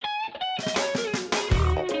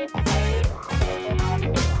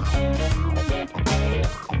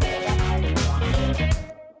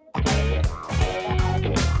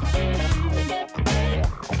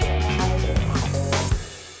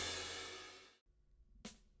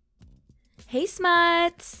Hey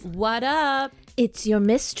Smuts! What up? It's your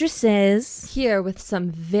mistresses. Here with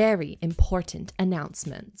some very important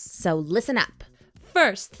announcements. So listen up.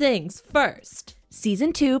 First things first.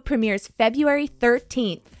 Season 2 premieres February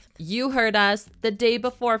 13th. You heard us the day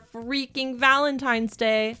before freaking Valentine's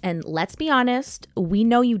Day. And let's be honest, we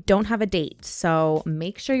know you don't have a date, so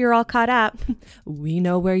make sure you're all caught up. We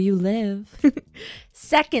know where you live.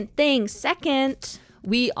 Second,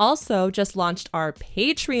 We also just launched our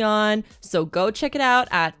Patreon, so go check it out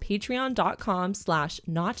at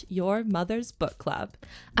patreon.com/notyourmothersbookclub.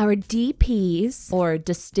 our DPs Or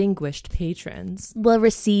distinguished patrons. will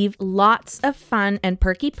receive lots of fun and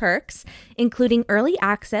perky perks, including early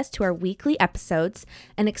access to our weekly episodes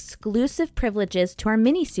and exclusive privileges to our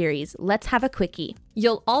mini-series, Let's Have a Quickie.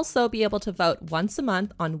 You'll also be able to vote once a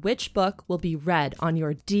month on which book will be read on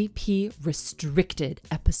your DP restricted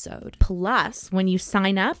episode. Plus, when you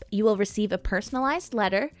sign up, you will receive a personalized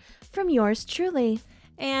letter from yours truly.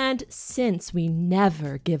 And since we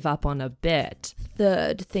never give up on a bit,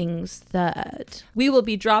 Third, we will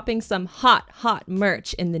be dropping some hot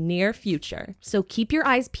merch in the near future. so keep your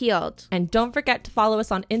eyes peeled. And don't forget to follow us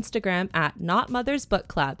on Instagram at Not Mothers Book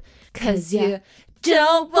Club. 'Cause you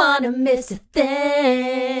don't want to miss a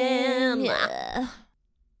thing.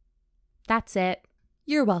 That's it.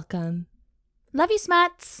 You're welcome. Love you,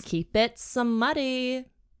 Smuts. Keep it smutty.